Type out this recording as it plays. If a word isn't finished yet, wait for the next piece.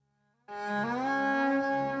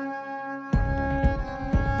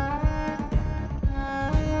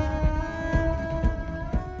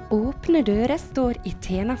Åpne dører står i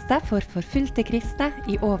tjeneste for forfulgte kristne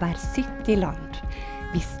i over 70 land.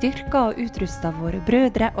 Vi styrker og utruster våre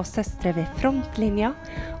brødre og søstre ved frontlinja,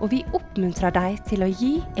 og vi oppmuntrer dem til å gi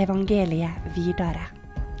evangeliet videre.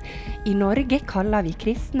 I Norge kaller vi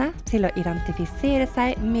kristne til å identifisere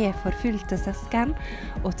seg med forfulgte søsken,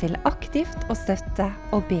 og til aktivt å støtte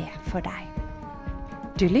og be for dem.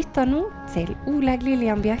 Du lytter nå til Oleg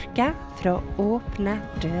Lillian Bjørke fra Åpne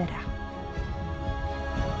dører.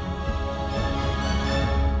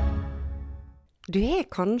 Du har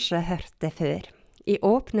kanskje hørt det før. I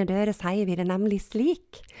Åpne dører sier vi det nemlig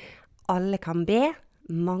slik: alle kan be,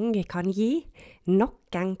 mange kan gi,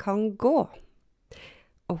 noen kan gå.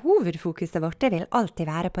 Og hovedfokuset vårt vil alltid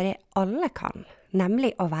være på det alle kan,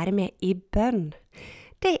 nemlig å være med i bønn.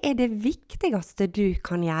 Det er det viktigste du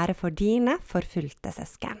kan gjøre for dine forfulgte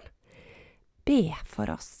søsken. Be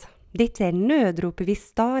for oss. Dette er nødropet vi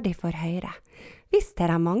stadig får høre. Visst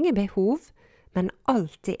er det mange behov, men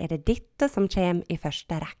alltid er det dette som kommer i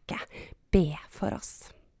første rekke. Be for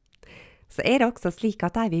oss. Så er det også slik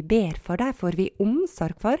at de vi ber for, de får vi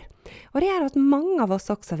omsorg for, og det gjør at mange av oss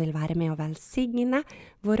også vil være med å velsigne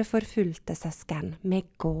våre forfulgte søsken med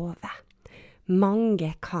gåve.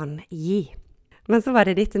 Mange kan gi. Men så var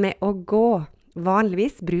det dette med å gå.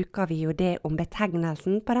 Vanligvis bruker vi jo det om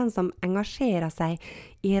betegnelsen på den som engasjerer seg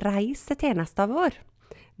i reisetjenesten vår.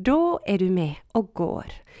 Da er du med og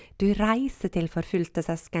går. Du reiser til forfulgte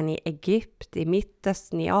søsken i Egypt, i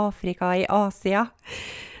Midtøsten, i Afrika, i Asia.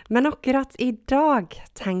 Men akkurat i dag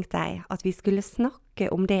tenkte jeg at vi skulle snakke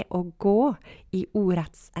om det å gå i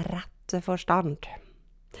ordets rette forstand.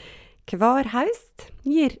 Hver høst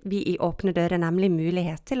gir vi i Åpne dører nemlig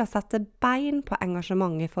mulighet til å sette bein på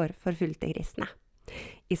engasjementet for forfulgte kristne.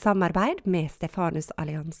 I samarbeid med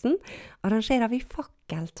Stefanusalliansen arrangerer vi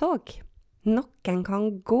fakkeltog. Noen kan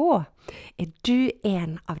gå. Er du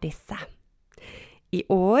en av disse? I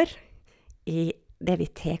år, i det vi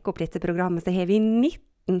tek opp dette programmet, så har vi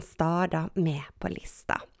 19 stader med på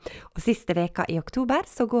lista. Og siste veka i oktober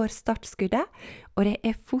så går startskuddet, og det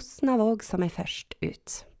er Fosnavåg som er først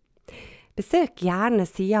ut. Besøk gjerne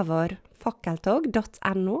siden vår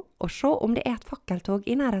fakkeltog.no og se om det er et fakkeltog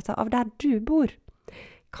i nærheten av der du bor.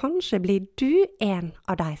 Kanskje blir du en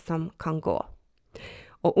av de som kan gå.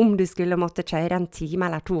 Og om du skulle måtte kjøre en time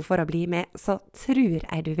eller to for å bli med, så tror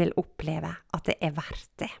jeg du vil oppleve at det er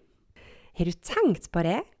verdt det. Har du tenkt på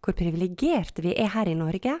det, hvor privilegerte vi er her i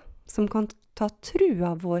Norge, som kan ta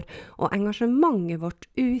trua vår og engasjementet vårt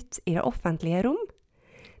ut i det offentlige rom?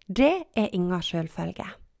 Det er ingen selvfølge.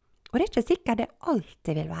 Og det er ikke sikkert det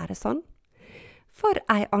alltid vil være sånn. For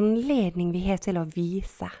en anledning vi har til å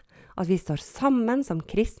vise at vi står sammen som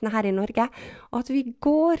kristne her i Norge, og at vi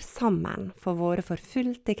går sammen for våre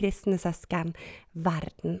forfulgte kristne søsken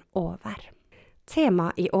verden over.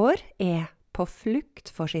 Temaet i år er «På flukt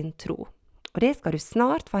for sin tro». Og det skal du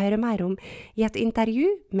snart få høre mer om i et intervju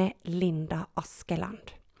med Linda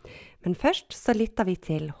Askeland. Men først så lytter vi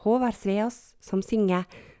til Håvard Sveås som synger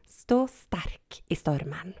 «Stå sterk i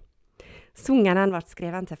stormen». Sungen den ble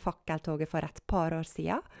skrevet til fakkeltoget for et par år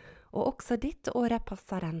siden, og også dette året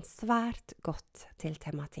passer den svært godt til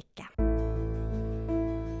tematikken.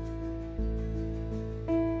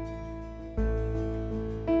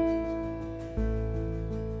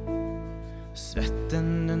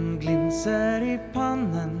 Svetten den glinser i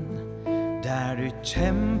pannen, der du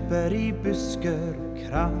kjemper i busker og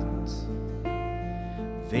kratt.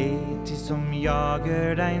 Vet de som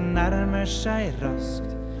jager deg nærmer seg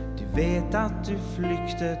raskt, du vet at du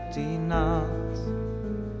flyktet i natt.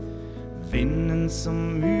 Vinden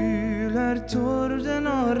som uler, torden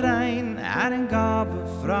og regn er en gave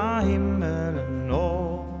fra himmelen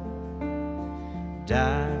nå.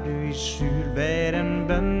 Der du i skjul ber en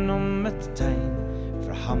bønn om et tegn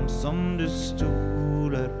fra ham som du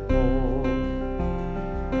stoler på.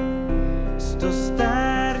 Stå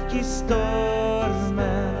sterk i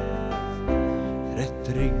stormen,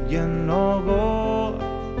 rett ryggen og gå.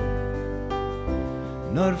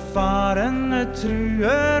 Når farene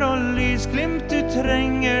truer og lysglimt du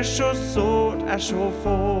trenger så sårt er så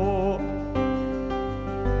få.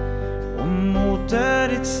 Og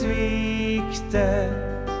motet ditt sviktet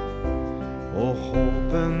og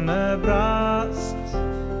håpene brast,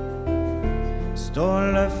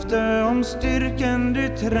 står løftet om styrken du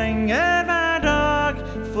trenger hver dag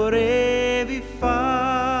for evig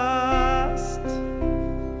fast.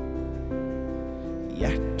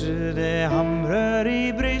 Hjertet det hamrer i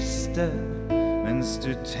brystet mens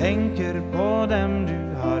du tenker på dem du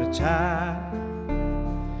har kjær.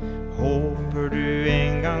 Håper du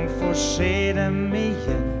en gang får se dem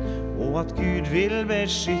igjen, og at Gud vil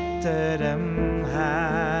beskytte dem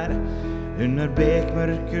her. Under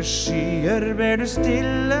bekmørke skyer ber du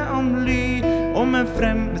stille om lyd, om en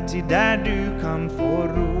fremtid der du kan få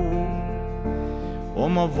ro,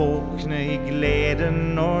 om å våkne i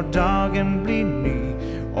gleden når dagen blir ny,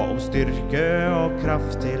 og om styrke og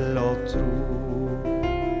kraft til å tro.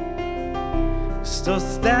 Stå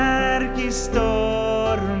sterk i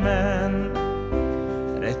stormen,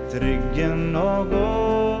 rett ryggen og gå.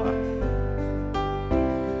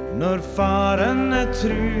 Når farene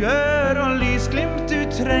truer og lysglimt du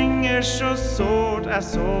trenger så sårt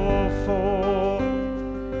så få,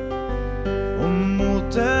 og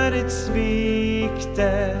motet ditt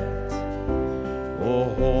sviktet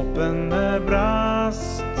og håpene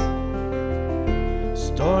brast,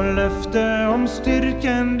 står løftet om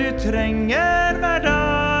styrken du trenger hver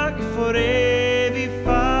dag for evig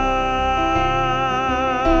fast.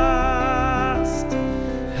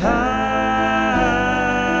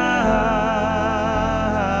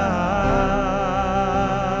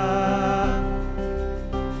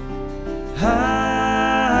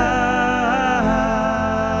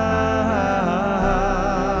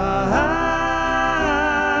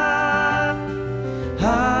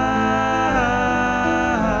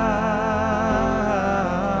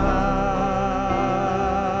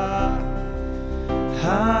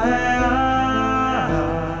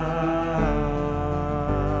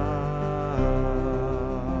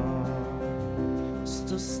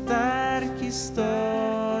 Stå sterk i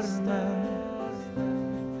stormen,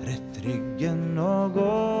 rett ryggen og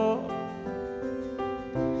gå.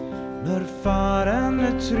 Når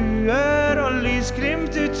farene truer og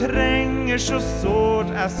lysglimt du trenger så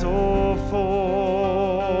sårt så få,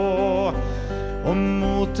 og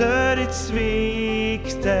motet ditt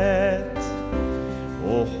sviktet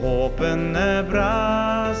og håpene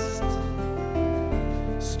brast,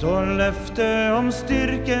 står løftet om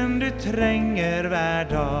styrken du trenger hver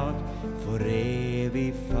dag for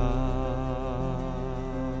evig fast.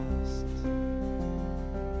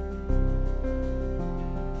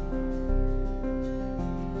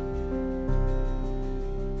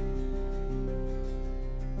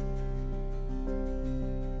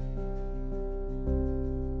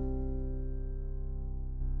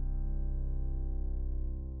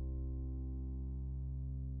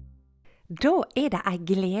 Da det en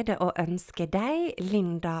glede å ønske deg,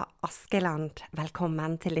 Linda Askeland,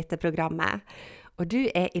 velkommen til dette programmet. Og du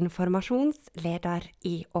informasjonsleder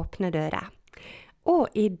i Åpne dører.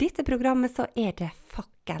 Og i dette programmet så det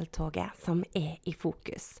fakkeltoget som i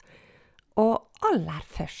fokus. Og aller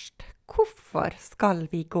først, hvorfor skal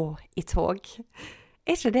vi gå i tog?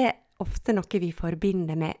 Ikke det ofte noe vi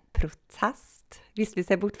forbinder med protest? Hvis vi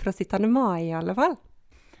ser bort fra 17. mai i alle fall.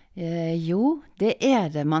 Jo, det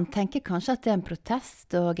det. Man tenker kanskje at det en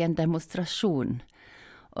protest og en demonstrasjon.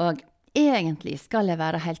 Og egentlig, skal jeg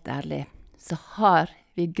være helt ærlig, så har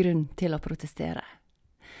vi grunn til å protestere.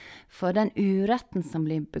 For den uretten som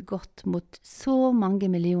blir begått mot så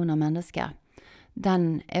mange millioner mennesker,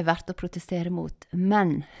 den verdt å protestere mot.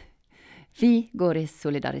 Men vi går i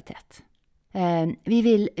solidaritet. Vi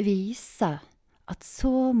vil vise at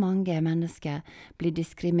så mange mennesker blir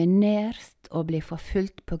diskriminert og blir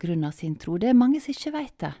forfulgt på grunn av sin tro. Det mange som ikke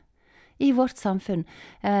vet det i vårt samfunn.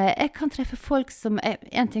 Jeg kan treffe folk som,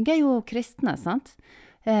 en ting jo kristne, sant?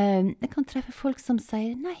 Jeg kan treffe folk som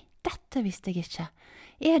sier, nei, dette visste jeg ikke.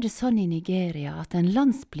 Det sånn i Nigeria at en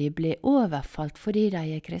landsby blir overfalt fordi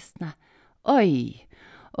de kristne? Oi!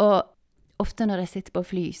 Og ofte når jeg sitter på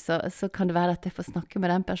fly, så kan det være at jeg får snakke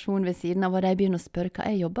med den personen ved siden av, og de begynner å spørre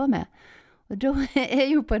hva jeg jobber med. Og da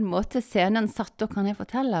jo på en måte scenen satt, da kan jeg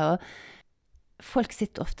fortelle, og folk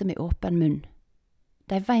sitter ofte med åpen munn.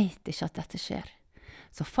 De vet ikke at dette skjer.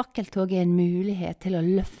 Så fakkeltog en mulighet til å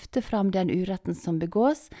løfte fram den uretten som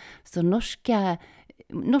begås, så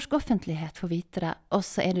norsk offentlighet får vite det, og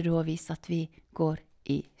så det da å vise at vi går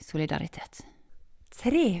i solidaritet.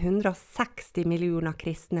 360 millioner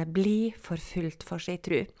kristne blir forfulgt for sin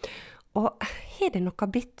tro. Og har det noe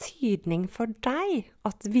betydning for deg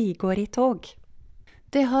at vi går i tog?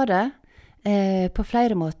 Det har det, på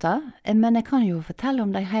flere måter, men jeg kan jo fortelle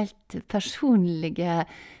om de helt personlige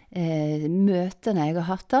møtene jeg har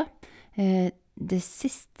hatt da. Det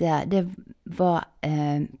siste, det var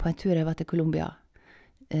på en tur jeg var til Colombia,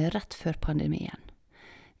 rett før pandemien.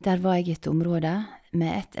 Der var jeg i et område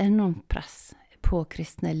med et enormt press på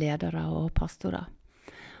kristne ledere og pastorer.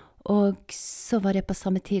 Og så var det på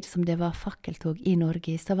samme tid som det var fakkeltog i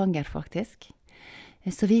Norge, i Stavanger faktisk.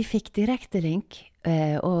 Så vi fikk direkte link,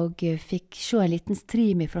 og fikk se en liten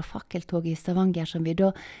stream fra fakkeltog i Stavanger, som vi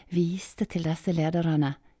da viste til disse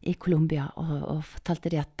lederne i Colombia, og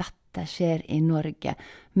fortalte de at dette skjer i Norge.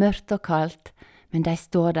 Mørkt og kaldt, Men de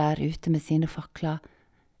står der ute med sine fakler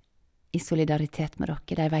i solidaritet med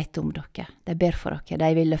dere. De vet om dere. De ber for dere.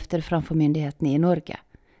 De vil løfte det fram for myndighetene i Norge.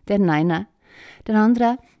 Det den ene. Den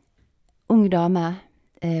andre, ung dame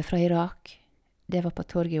fra Irak. Det var på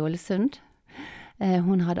torget i Ålesund.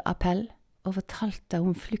 Hun hadde appell og fortalte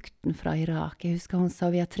om flukten fra Irak. Jeg husker hun sa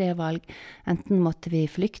vi har 3 valg. Enten måtte vi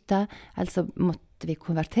flykte, eller så måtte vi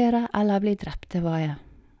konvertere, eller bli drept. Det var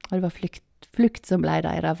flukt som ble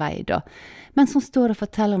deres vei da. Mens hun står og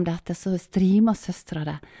forteller om dette, så streamer søstre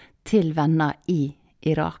det til venner i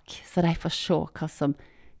Irak. Så de får se hva som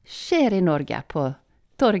skjer i Norge på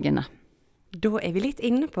torgene. Da vi litt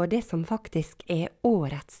inne på det som faktisk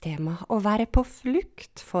årets tema, å være på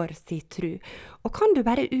flukt for sin tro. Og kan du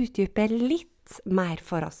bare utdype litt mer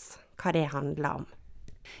for oss hva det handler om?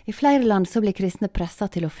 I flere land så blir kristne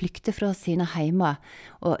presset til å flykte fra sine heimer,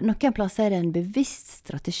 og noen plasser det en bevisst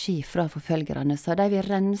strategi fra forfølgerne, så de vil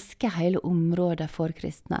renske hele området for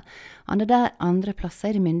kristne. Andre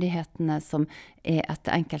plasser det myndighetene som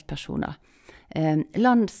etter enkeltpersoner.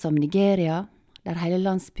 Land som Nigeria, der hele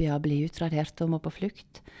landsbyer blir utradert og må på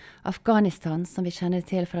flukt. Afghanistan, som vi kjenner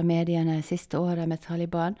til fra mediene siste året med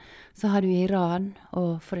Taliban. Så har du Iran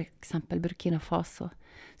og for eksempel Burkina Faso.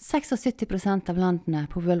 76% av landene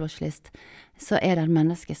på World Watch List, så det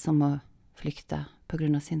mennesker som må flykte på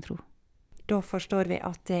grunn av sin tro. Da forstår vi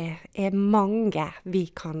at det mange vi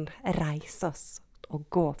kan reise oss og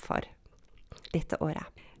gå for dette året.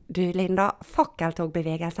 Du Linda,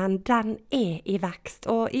 fakkeltogbevegelsen den i vekst,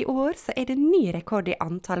 og i år så det ny rekord i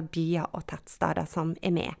antall byer og tettsteder som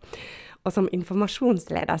med. Og som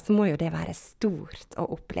informasjonsleder så må jo det være stort å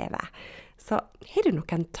oppleve. Så har du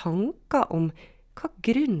noen tanker om hva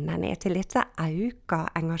grunnen til dette øka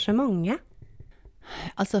engasjementet?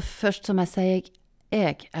 Altså først som jeg sier,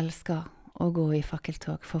 jeg elsker å gå i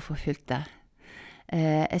fakkeltog for forfulgte.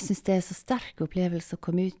 Jeg synes det så sterk opplevelse å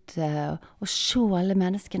komme ut og se alle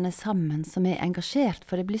menneskene sammen som engasjert,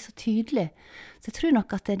 for det blir så tydelig. Så jeg tror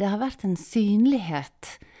nok at det har vært en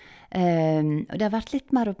synlighet, og det har vært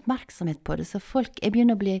litt mer oppmerksomhet på det, så folk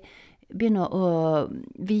begynner å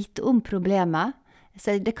vite om problemet.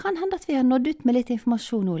 Så det kan hende at vi har nådd ut med litt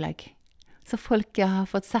informasjon, Oleg, så folk har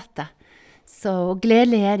fått sett det. Så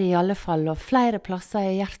gledelig det i alle fall, og flere plasser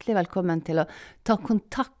hjertelig velkommen til å ta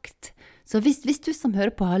kontakt. Så hvis du som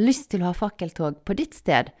hører på har lyst til å ha fakkeltog på ditt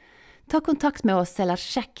sted, ta kontakt med oss eller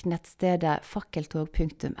sjekk nettstedet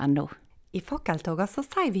fakkeltog.no. I fakkeltoga så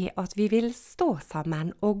sier vi at vi vil stå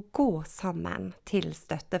sammen og gå sammen til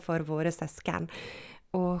støtte for våre søsken.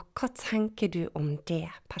 Og hva tenker du om det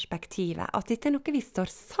perspektivet? At dette noe vi står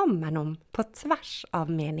sammen om på tvers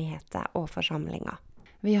av menigheter og forsamlinger?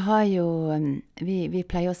 Vi har jo, vi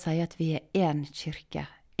pleier å si at vi en kirke,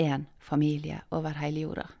 en familie over hele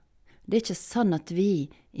jorda. Det ikke sånn at vi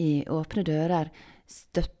i Åpne dører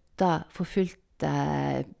støtter forfulgte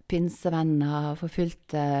pinsevenner,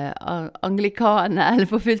 forfulgte anglikaner eller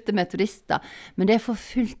forfulgte metodister, men det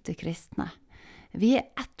forfulgte kristne. Vi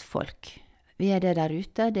ett folk. Vi det der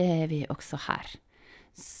ute, det vi også her.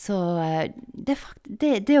 Så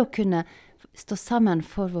det å kunne stå sammen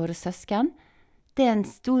for våre søsken, det en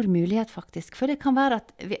stor mulighet faktisk. For det kan være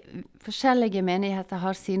at forskjellige menigheter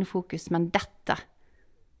har sine fokus, men dette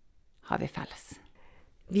har vi felles.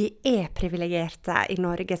 Vi privilegerte i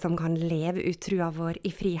Norge som kan leve ut trua vår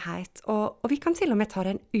i frihet, og vi kan til og med ta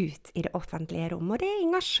den ut i det offentlige rom, og det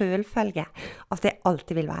ingen selvfølge at det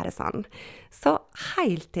alltid vil være sånn. Så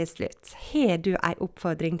helt til slutt, har du en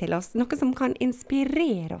oppfordring til oss, noe som kan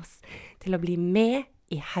inspirere oss til å bli med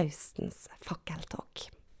i høstens fakkeltog?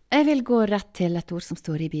 Jeg vil gå rett til et ord som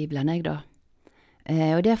står i Bibelen, jeg da.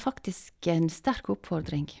 Og det faktisk en sterk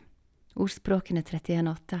oppfordring. Ordspråkene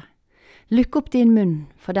 31,8. Lukk opp din munn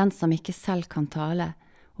for den som ikke selv kan tale,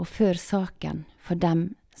 og før saken for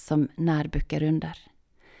dem som nærbukker under.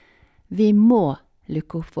 Vi må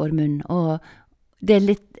lukke opp vår munn, og det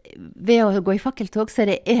ved å gå i fakkeltog så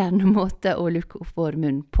det en måte å lukke opp vår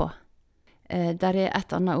munn på. Der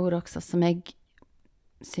et annet ord også som jeg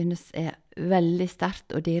synes veldig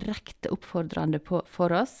sterkt og direkte oppfordrende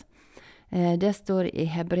for oss. Det står i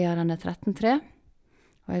Hebreerne 13,3,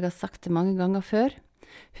 og jeg har sagt det mange ganger før.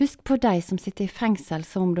 Husk på deg som sitter i fengsel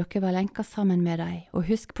som om dere var lenket sammen med deg, og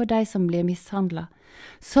husk på deg som blir mishandlet,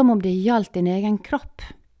 som om det gjaldt din egen kropp.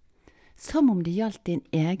 Som om det gjaldt din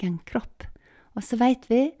egen kropp. Og så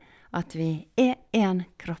vet vi at vi en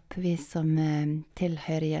kropp, vi som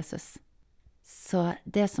tilhører Jesus. Så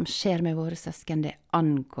det som skjer med våre søsken, det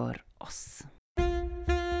angår oss.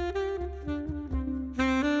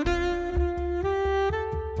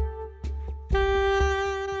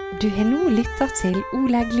 Du har nå lyttet til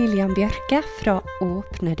Oleg Lillian Bjørke fra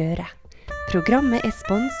Åpne dører. Programmet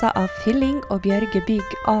sponset av Fylling og Bjørge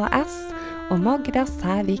Bygg AS og Magda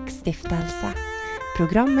Sævik Stiftelse.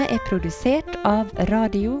 Programmet produsert av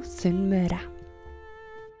Radio Sunnmøre.